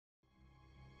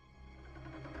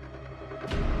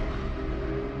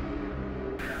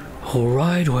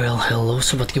Alright, well, hello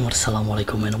Sobat Gamer,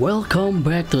 assalamualaikum and welcome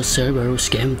back to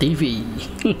Cerberus Game TV.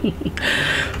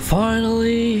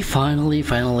 Finally,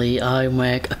 I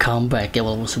make a comeback ya,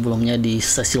 walaupun sebelumnya di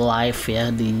sesi live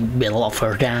ya, di Battle of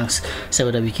Verdansk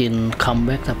saya udah bikin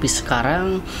comeback, tapi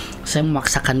sekarang saya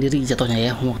memaksakan diri jatuhnya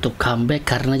ya untuk comeback,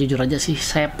 karena jujur aja sih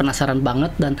saya penasaran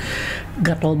banget dan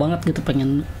gatel banget gitu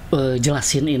pengen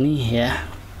jelasin ini ya.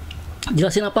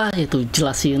 Jelasin apa? Yaitu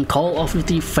jelasin Call of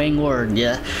Duty Vanguard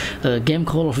ya, game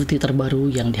Call of Duty terbaru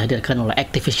yang dihadirkan oleh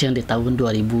Activision di tahun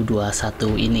 2021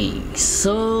 ini.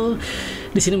 So,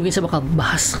 di sini mungkin saya bakal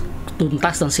bahas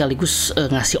tuntas dan sekaligus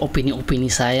ngasih opini-opini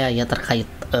saya ya terkait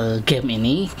game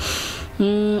ini.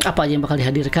 Apa aja yang bakal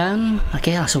dihadirkan? Oke,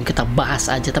 langsung kita bahas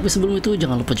aja. Tapi sebelum itu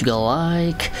jangan lupa juga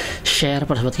like, share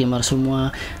pada sobat gamer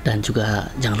semua, dan juga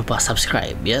jangan lupa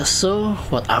subscribe ya. So,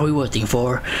 what are we waiting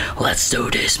for? Let's do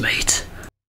this, mate.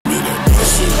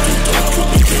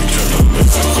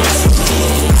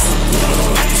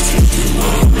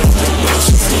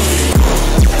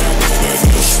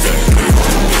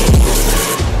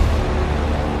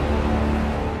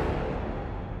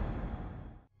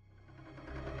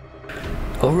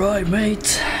 Alright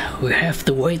mate, we have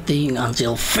to waiting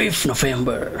until 5th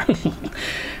November.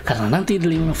 Karena nanti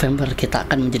di 5 November kita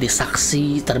akan menjadi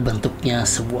saksi terbentuknya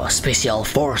sebuah Special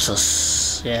Forces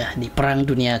ya di Perang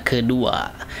Dunia Kedua,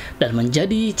 dan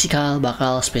menjadi cikal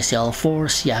bakal Special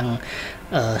Force yang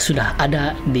sudah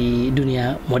ada di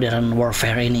dunia modern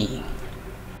warfare ini.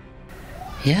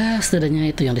 Ya, setidaknya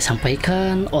itu yang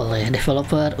disampaikan oleh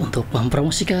developer untuk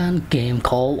mempromosikan game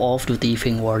Call of Duty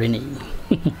Vanguard ini.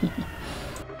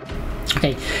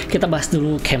 Oke, kita bahas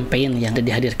dulu campaign yang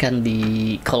dihadirkan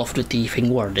di Call of Duty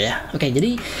Vanguard ya. Oke,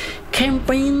 jadi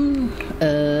campaign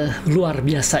luar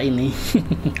biasa ini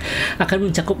akan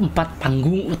mencakup 4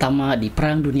 panggung utama di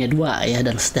Perang Dunia II ya,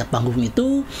 dan setiap panggung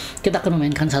itu kita akan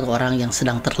memainkan satu orang yang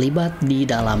sedang terlibat di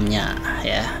dalamnya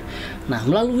ya. Nah,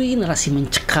 melalui narasi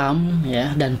mencekam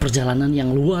ya dan perjalanan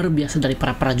yang luar biasa dari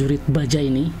para prajurit baja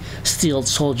ini, Steel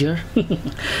Soldier,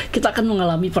 kita akan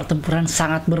mengalami pertempuran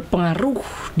sangat berpengaruh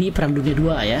di Perang Dunia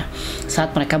II ya,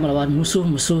 saat mereka melawan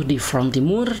musuh-musuh di front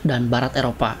timur dan barat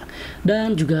Eropa,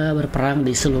 dan juga berperang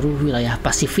di seluruh wilayah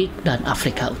Pasifik dan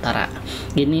Afrika Utara.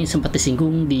 Ini sempat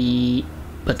disinggung di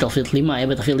Battlefield 5 ya.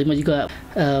 Battlefield 5 juga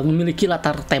memiliki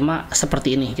latar tema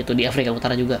seperti ini gitu di Afrika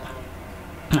Utara juga.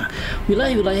 Nah,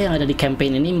 wilayah-wilayah yang ada di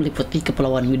campaign ini meliputi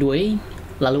Kepulauan Midway,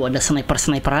 lalu ada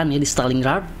sniper-sniperan ya di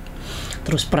Stalingrad,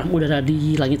 terus perang udara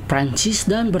di langit Prancis,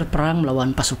 dan berperang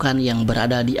melawan pasukan yang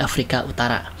berada di Afrika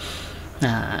Utara.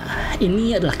 Nah,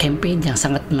 ini adalah campaign yang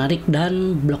sangat menarik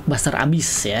dan blockbuster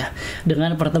abis ya,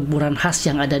 dengan pertempuran khas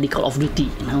yang ada di Call of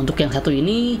Duty. Nah, untuk yang satu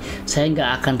ini saya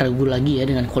nggak akan ragu lagi ya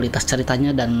dengan kualitas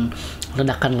ceritanya dan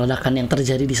ledakan-ledakan yang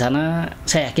terjadi di sana.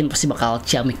 Saya yakin pasti bakal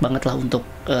ciamik banget lah untuk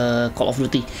Call of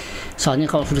Duty. Soalnya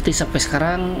Call of Duty sampai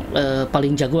sekarang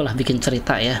paling jago lah bikin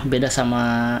cerita ya, beda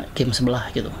sama game sebelah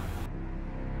gitu.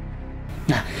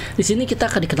 Nah, di sini kita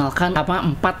akan dikenalkan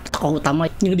 4 tokoh utama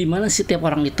yang dimana setiap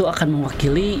orang itu akan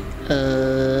mewakili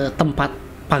tempat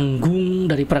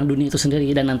panggung dari Perang Dunia itu sendiri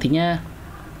dan nantinya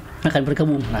akan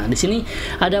bergabung. Nah, di sini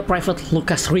ada Private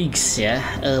Lucas Riggs ya,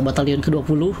 batalion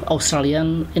ke-20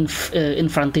 Australian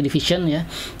Infantry Division ya,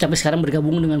 tapi sekarang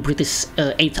bergabung dengan British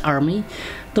 8th Army.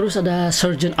 Terus ada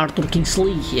Sergeant Arthur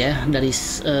Kingsley ya dari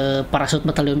Parachute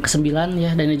Batalion ke-9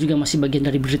 ya, dan ini juga masih bagian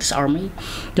dari British Army.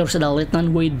 Terus ada Lieutenant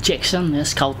Wade Jackson ya,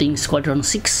 Scouting Squadron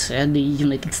 6 ya di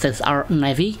United States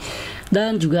Navy,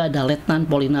 dan juga ada Lieutenant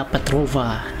Paulina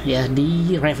Petrova ya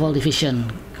di Rifle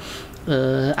Division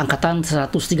angkatan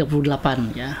 138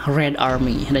 ya, Red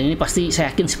Army. Dan ini pasti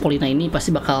saya yakin si Paulina ini pasti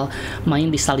bakal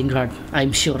main di Stalingrad, I'm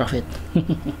sure of it.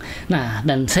 Nah,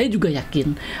 dan saya juga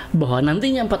yakin bahwa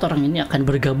nantinya 4 orang ini akan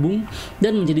bergabung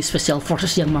dan menjadi Special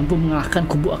Forces yang mampu mengalahkan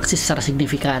kubu Axis secara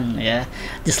signifikan ya,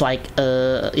 just like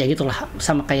ya gitulah,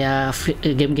 sama kayak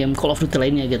game-game Call of Duty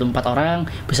lainnya gitu. 4 orang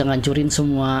bisa ngancurin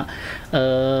semua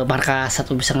markas,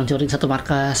 atau bisa ngancurin satu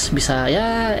markas, bisa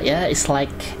ya it's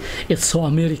like it's so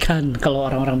American kalau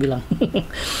orang-orang bilang.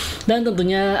 Dan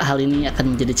tentunya hal ini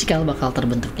akan menjadi cikal bakal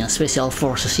terbentuknya Special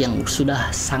Forces yang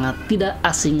sudah sangat tidak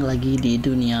asing lagi di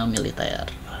dunia militer.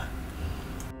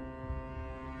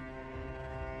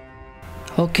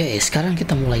 Oke, sekarang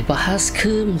kita mulai bahas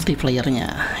ke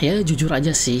multiplayernya. Ya, jujur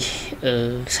aja sih,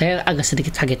 saya agak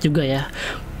sedikit kaget juga ya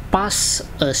pas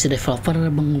si developer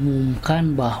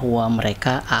mengumumkan bahwa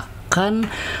mereka akan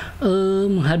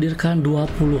menghadirkan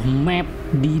 20 map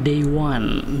di day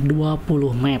one. 20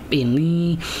 map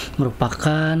ini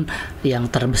merupakan yang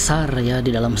terbesar ya di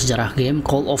dalam sejarah game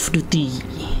Call of Duty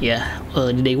ya,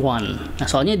 di day one. Nah,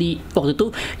 soalnya di waktu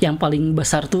itu yang paling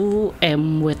besar tuh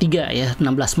MW3 ya,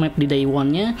 16 map di day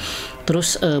one-nya.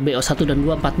 Terus BO1 dan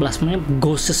 2 14 map,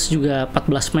 Ghosts juga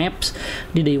 14 maps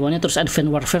di day one-nya, terus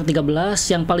Advanced Warfare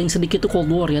 13, yang paling sedikit tuh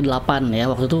Cold War ya 8 ya.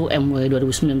 Waktu itu MW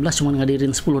 2019 cuma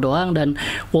ngadirin 10 doang, dan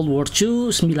World War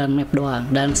II 9 map doang.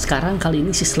 Dan sekarang kali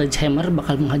ini si Sledgehammer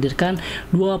bakal menghadirkan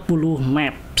 20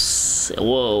 maps.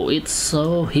 Wow, it's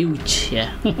so huge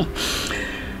ya.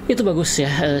 Itu bagus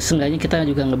ya, seenggaknya kita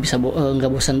juga nggak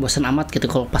bosan-bosan amat gitu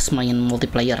kalau pas main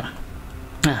multiplayer.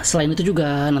 Nah, selain itu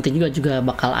juga nanti juga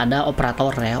bakal ada operator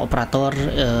ya, operator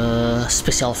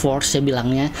special force ya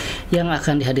bilangnya, yang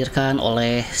akan dihadirkan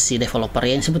oleh si developer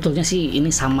ya. Yang sebetulnya sih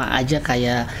ini sama aja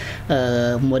kayak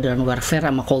Modern Warfare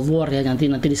sama Cold War ya. Nanti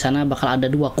di sana bakal ada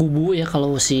dua kubu ya.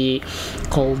 Kalau si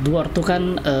Cold War tuh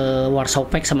kan Warsaw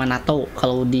Pact sama NATO.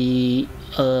 Kalau di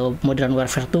Modern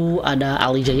Warfare tuh ada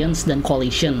Allegiance dan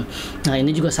Coalition. Nah,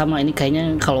 ini juga sama, ini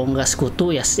kayaknya kalau nggak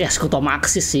sekutu ya sekutu sama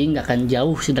Axis sih, nggak akan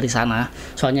jauh sih dari sana.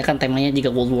 Soalnya kan temanya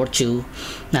juga World War II.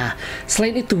 Nah,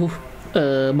 selain itu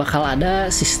bakal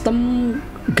ada sistem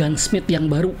gunsmith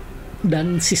yang baru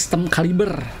dan sistem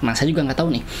kaliber. Nah, saya juga nggak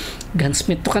tahu nih.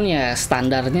 Gunsmith tuh kan ya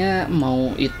standarnya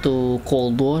mau itu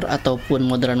Cold War ataupun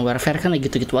Modern Warfare kan ya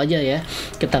gitu-gitu aja ya.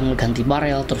 Kita ngeganti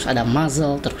barrel, terus ada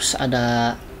muzzle, terus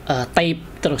ada tape,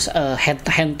 terus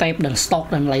hand tape dan stock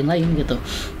dan lain-lain gitu.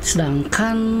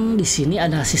 Sedangkan di sini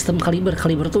ada sistem kaliber.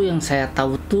 Kaliber tuh yang saya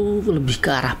tahu tuh lebih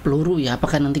ke arah peluru ya.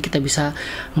 Apakah nanti kita bisa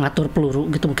ngatur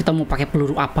peluru gitu? Kita mau pakai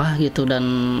peluru apa gitu, dan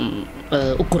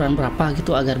ukuran berapa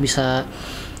gitu agar bisa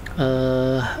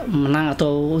menang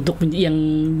atau untuk yang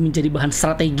menjadi bahan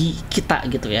strategi kita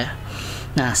gitu ya.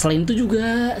 Nah, selain itu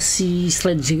juga si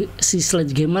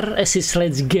Sledgehammer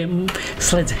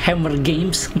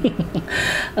Games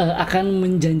akan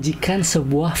menjanjikan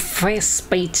sebuah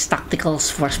fast paced tactical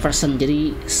first person.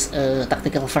 Jadi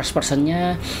tactical first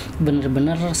personnya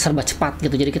bener-bener serba cepat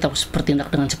gitu. Jadi kita harus bertindak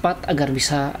dengan cepat agar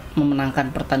bisa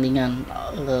memenangkan pertandingan,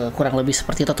 kurang lebih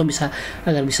seperti itu, atau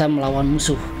agar bisa melawan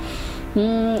musuh.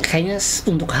 Kayaknya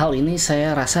untuk hal ini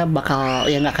saya rasa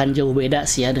bakal nggak akan jauh beda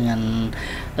sih ya dengan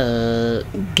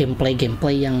gameplay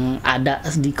yang ada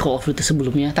di Call of Duty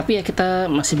sebelumnya. Tapi ya kita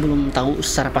masih belum tahu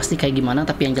secara pasti kayak gimana.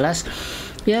 Tapi yang jelas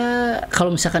ya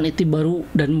kalau misalkan itu baru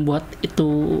dan membuat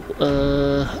itu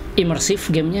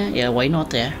immersive gamenya, ya why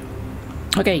not ya.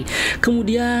 Oke,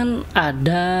 kemudian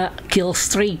ada kill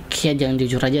streak ya. Jangan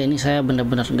jujur aja, ini saya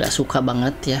benar-benar nggak suka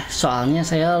banget ya. Soalnya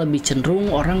saya lebih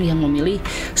cenderung orang yang memilih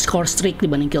score streak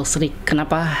dibanding kill streak.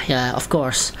 Kenapa? Ya of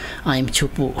course I'm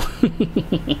cupu.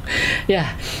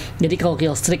 Ya, jadi kalau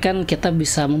kill streak kan kita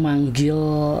bisa memanggil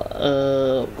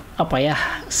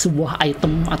sebuah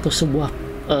item atau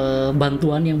sebuah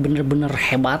bantuan yang benar-benar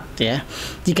hebat ya.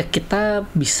 Jika kita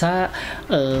bisa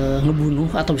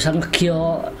ngebunuh atau bisa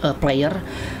ngekill player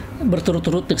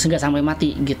berturut-turut sehingga sampai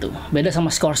mati gitu. Beda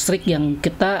sama score streak yang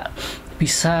kita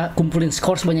bisa kumpulin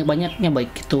skor sebanyak-banyaknya,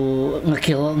 baik itu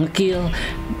ngekill,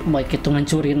 baik itu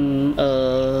ngancurin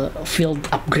field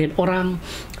upgrade orang,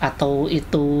 atau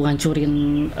itu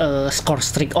ngancurin score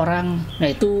streak orang. Nah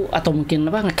itu, atau mungkin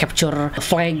nge-capture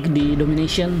flag di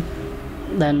domination,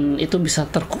 dan itu bisa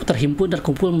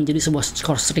terkumpul menjadi sebuah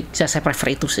score streak. Saya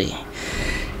prefer itu sih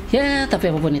ya.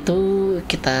 Tapi apapun itu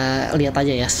kita lihat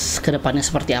aja ya ke depannya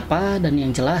seperti apa, dan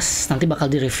yang jelas nanti bakal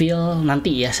di reveal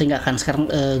nanti ya. Saya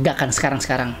nggak akan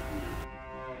sekarang.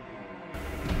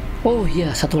 Oh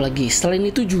iya, satu lagi, selain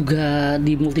itu juga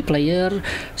di multiplayer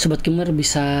Sobat Gamer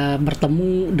bisa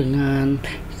bertemu dengan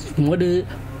mode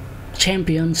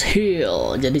Champions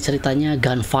Hill. Jadi ceritanya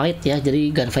gunfight ya. Jadi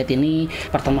gunfight ini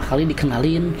pertama kali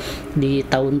dikenalin di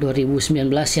tahun 2019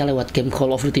 ya lewat game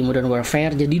Call of Duty Modern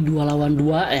Warfare. Jadi 2 lawan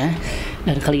 2 ya.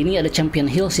 Dan kali ini ada Champion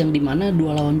Hills yang dimana 2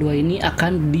 lawan 2 ini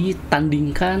akan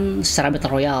ditandingkan secara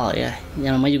battle royale ya.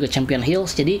 Yang namanya juga Champion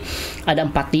Hills. Jadi ada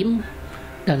 4 tim,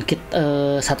 dan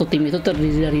satu tim itu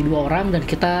terdiri dari 2 orang, dan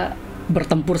kita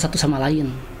bertempur satu sama lain.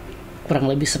 Kurang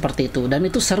lebih seperti itu, dan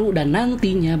itu seru. Dan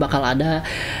nantinya bakal ada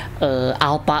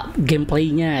alpha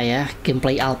gameplaynya ya,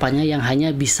 gameplay alphanya yang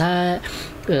hanya bisa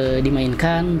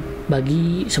dimainkan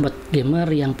bagi sobat gamer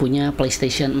yang punya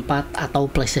PlayStation 4 atau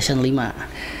PlayStation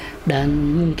 5. Dan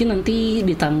mungkin nanti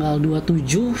di tanggal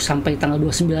 27 sampai tanggal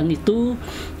 29 itu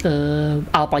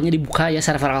alphanya dibuka ya,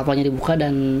 server alphanya dibuka,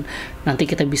 dan nanti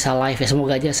kita bisa live ya.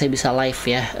 Semoga aja saya bisa live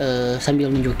ya, sambil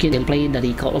nunjukin gameplay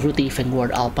dari Call of Duty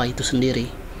Vanguard Alpha itu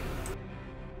sendiri.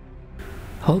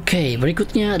 Oke,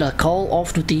 berikutnya adalah Call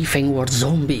of Duty Vanguard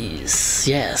Zombies.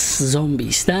 Yes,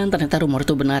 zombies. Dan ternyata rumor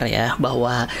itu benar ya,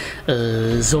 bahwa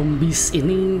zombies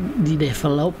ini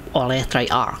didevelop oleh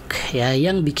Treyarch ya,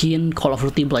 yang bikin Call of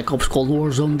Duty Black Ops Cold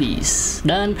War Zombies.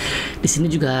 Dan di sini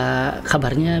juga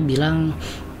kabarnya bilang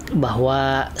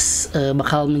bahwa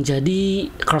bakal menjadi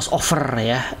crossover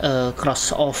ya,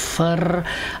 crossover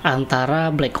antara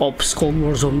Black Ops Cold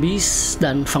War Zombies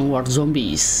dan Vanguard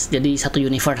Zombies, jadi satu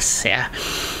universe ya.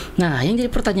 Nah, yang jadi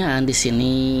pertanyaan di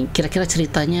sini, kira-kira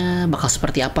ceritanya bakal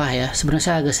seperti apa ya? Sebenarnya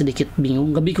saya agak sedikit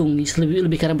bingung, nggak bingung nih,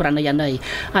 lebih karena berandai-andai.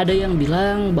 Ada yang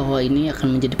bilang bahwa ini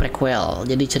akan menjadi prequel,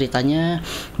 jadi ceritanya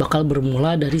bakal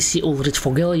bermula dari si Ulrich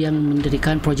Vogel yang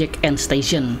mendirikan Project End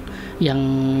Station, yang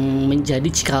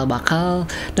menjadi cikal bakal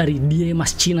dari Die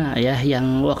Maschine ya,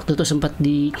 yang waktu itu sempat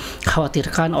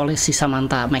dikhawatirkan oleh si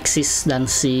Samantha, Maxis, dan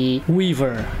si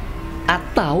Weaver.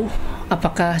 Atau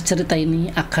apakah cerita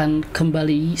ini akan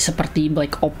kembali seperti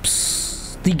Black Ops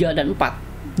 3 dan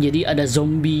 4? Jadi ada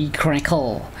Zombie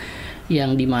Chronicle,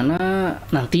 yang dimana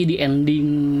nanti di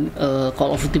ending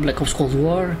Call of Duty Black Ops Cold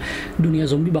War, dunia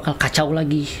zombie bakal kacau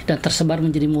lagi dan tersebar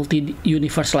menjadi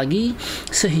multi-universe lagi,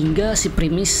 sehingga si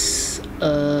premis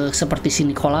seperti si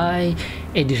Nikolai,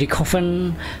 Eddie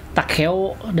Rickhoven,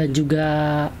 Takeo, dan juga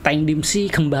Tang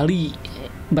Dimsi kembali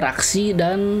beraksi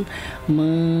dan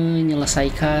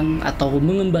menyelesaikan atau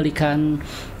mengembalikan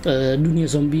dunia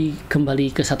zombie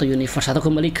kembali ke satu universe atau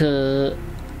kembali ke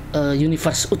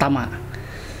universe utama.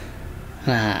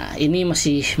 Nah, ini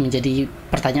masih menjadi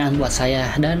pertanyaan buat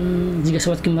saya, dan jika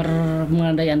sobat gamer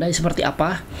mengandai-andai seperti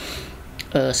apa,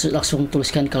 langsung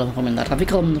tuliskan di kolom komentar. Tapi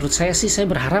kalau menurut saya sih, saya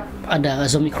berharap ada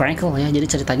Zombie Chronicle ya. Jadi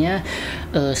ceritanya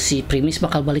si Primis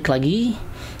bakal balik lagi,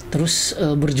 terus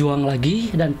berjuang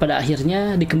lagi, dan pada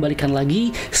akhirnya dikembalikan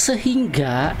lagi,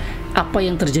 sehingga apa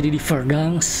yang terjadi di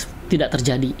Verdansk tidak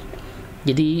terjadi.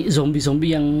 Jadi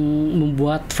zombie-zombie yang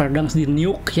membuat Verdansk di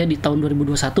nuke ya di tahun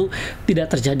 2021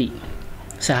 tidak terjadi.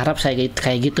 Saya harap saya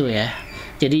kayak gitu ya.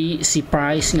 Jadi si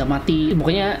Price nggak mati,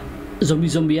 pokoknya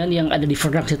zombie-zombian yang ada di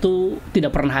Verdansk itu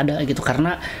tidak pernah ada gitu,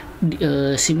 karena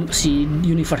si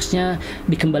universe-nya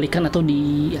dikembalikan atau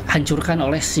dihancurkan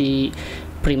oleh si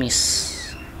Primis.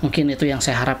 Mungkin itu yang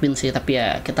saya harapin sih, tapi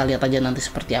ya kita lihat aja nanti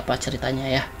seperti apa ceritanya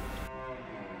ya.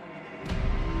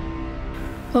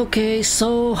 Oke,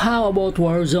 so how about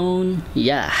Warzone?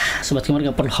 Ya, sobat gamer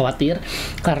gak perlu khawatir,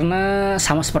 karena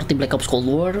sama seperti Black Ops Cold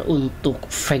War, untuk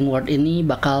Vanguard ini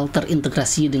bakal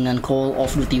terintegrasi dengan Call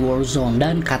of Duty Warzone,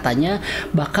 dan katanya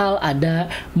bakal ada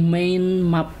main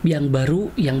map yang baru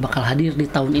yang bakal hadir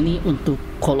di tahun ini untuk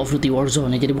Call of Duty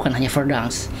Warzone ya. Jadi bukan hanya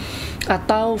Verdansk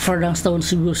atau Verdansk tahun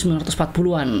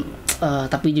 1940-an,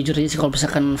 tapi jujur aja sih, kalau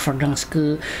misalkan Verdansk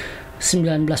ke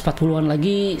 1940-an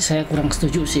lagi, saya kurang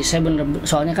setuju sih. Saya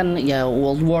soalnya kan ya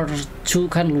World War II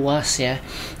kan luas ya.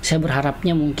 Saya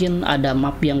berharapnya mungkin ada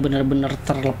map yang benar-benar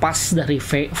terlepas dari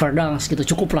Verdansk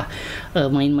gitu. Cukup lah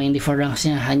main-main di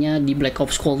Verdansknya hanya di Black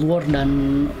Ops Cold War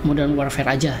dan Modern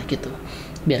Warfare aja gitu,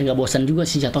 biar gak bosan juga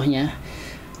sih jatuhnya.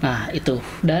 Nah itu,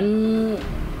 dan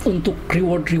untuk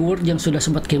reward yang sudah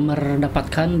sobat gamer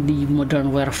dapatkan di Modern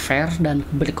Warfare dan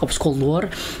Black Ops Cold War,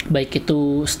 baik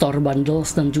itu store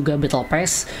bundles dan juga battle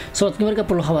pass, sobat gamer gak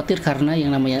perlu khawatir, karena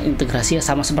yang namanya integrasi ya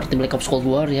sama seperti Black Ops Cold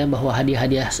War ya, bahwa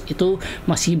hadiah-hadiah itu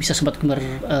masih bisa sobat gamer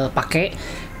pakai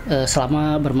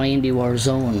selama bermain di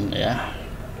Warzone ya.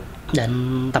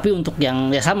 Dan tapi untuk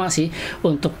yang ya sama sih,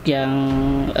 untuk yang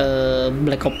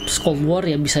Black Ops Cold War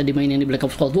ya bisa dimainin di Black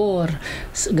Ops Cold War,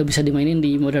 gak bisa dimainin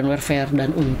di Modern Warfare.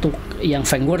 Dan untuk yang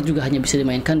Vanguard juga hanya bisa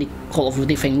dimainkan di Call of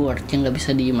Duty Vanguard, yang gak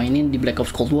bisa dimainin di Black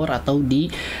Ops Cold War atau di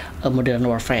Modern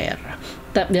Warfare.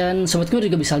 Dan sobat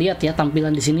gamer juga bisa lihat ya,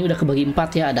 tampilan di sini udah kebagi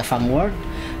 4 ya, ada Vanguard,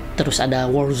 terus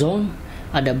ada Warzone,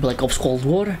 ada Black Ops Cold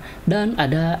War, dan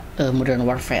ada Modern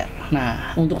Warfare.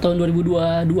 Nah, untuk tahun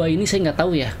 2022 ini saya nggak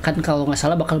tahu ya, kan kalau nggak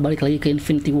salah bakal balik lagi ke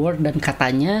Infinity Ward, dan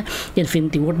katanya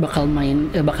Infinity Ward bakal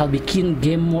bikin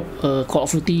game Call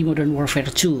of Duty Modern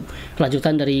Warfare 2,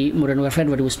 lanjutan dari Modern Warfare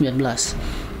 2019.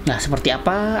 Nah, seperti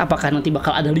apa? Apakah nanti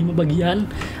bakal ada 5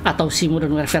 bagian, atau si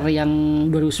Modern Warfare yang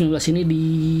 2019 ini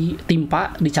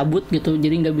dicabut gitu,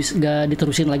 jadi nggak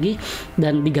diterusin lagi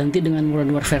dan diganti dengan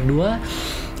Modern Warfare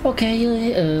 2? Oke,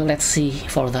 let's see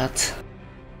for that.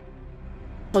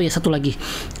 Oh ya, satu lagi,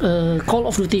 Call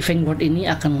of Duty Vanguard ini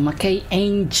akan memakai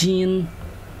engine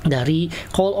dari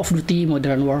Call of Duty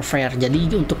Modern Warfare.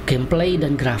 Jadi untuk gameplay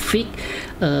dan grafik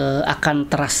akan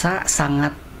terasa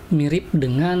sangat mirip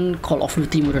dengan Call of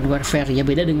Duty Modern Warfare. Ya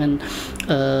beda dengan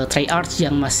Treyarch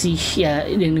yang masih ya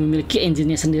yang memiliki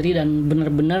engine-nya sendiri dan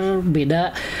benar-benar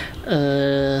beda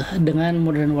dengan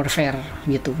Modern Warfare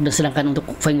gitu. Dan sedangkan untuk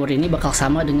Vanguard ini bakal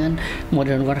sama dengan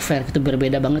Modern Warfare, itu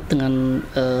berbeda banget dengan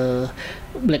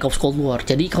Black Ops Cold War.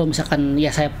 Jadi kalau misalkan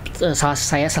ya saya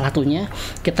salah satunya,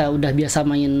 kita udah biasa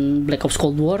main Black Ops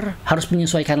Cold War, harus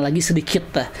menyesuaikan lagi sedikit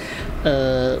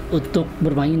untuk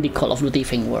bermain di Call of Duty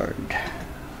Vanguard.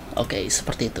 Oke,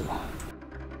 seperti itu.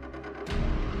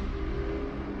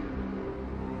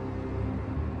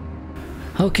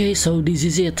 Oke, so this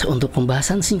is it untuk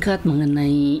pembahasan singkat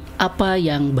mengenai apa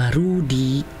yang baru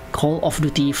di Call of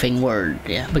Duty Vanguard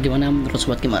ya. Bagaimana menurut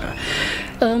Sobat Gamer?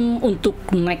 Untuk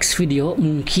next video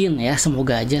mungkin ya,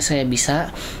 semoga aja saya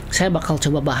bakal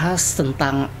coba bahas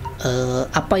tentang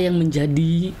apa yang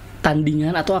menjadi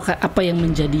tandingan atau apa yang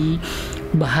menjadi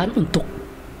bahan untuk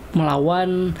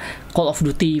melawan Call of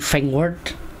Duty Vanguard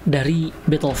dari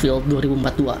Battlefield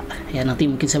 2042 ya. Nanti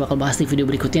mungkin saya bakal bahas di video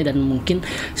berikutnya, dan mungkin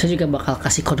saya juga bakal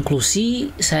kasih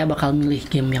konklusi saya bakal milih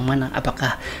game yang mana,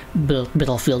 apakah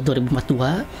Battlefield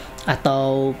 2042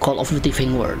 atau Call of Duty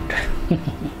Vanguard.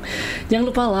 Jangan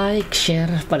lupa like, share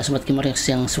pada Sobat Gamer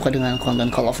yang suka dengan konten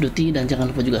Call of Duty, dan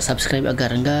jangan lupa juga subscribe agar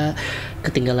enggak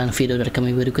ketinggalan video dari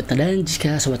kami berikutnya. Dan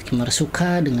jika Sobat Gamer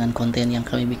suka dengan konten yang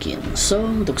kami bikin, so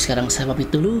untuk sekarang saya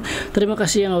pamit dulu. Terima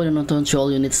kasih yang udah nonton.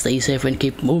 Soalnya, stay safe and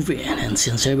keep moving, and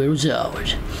since I was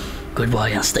out,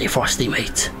 goodbye and stay frosty,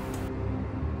 mate.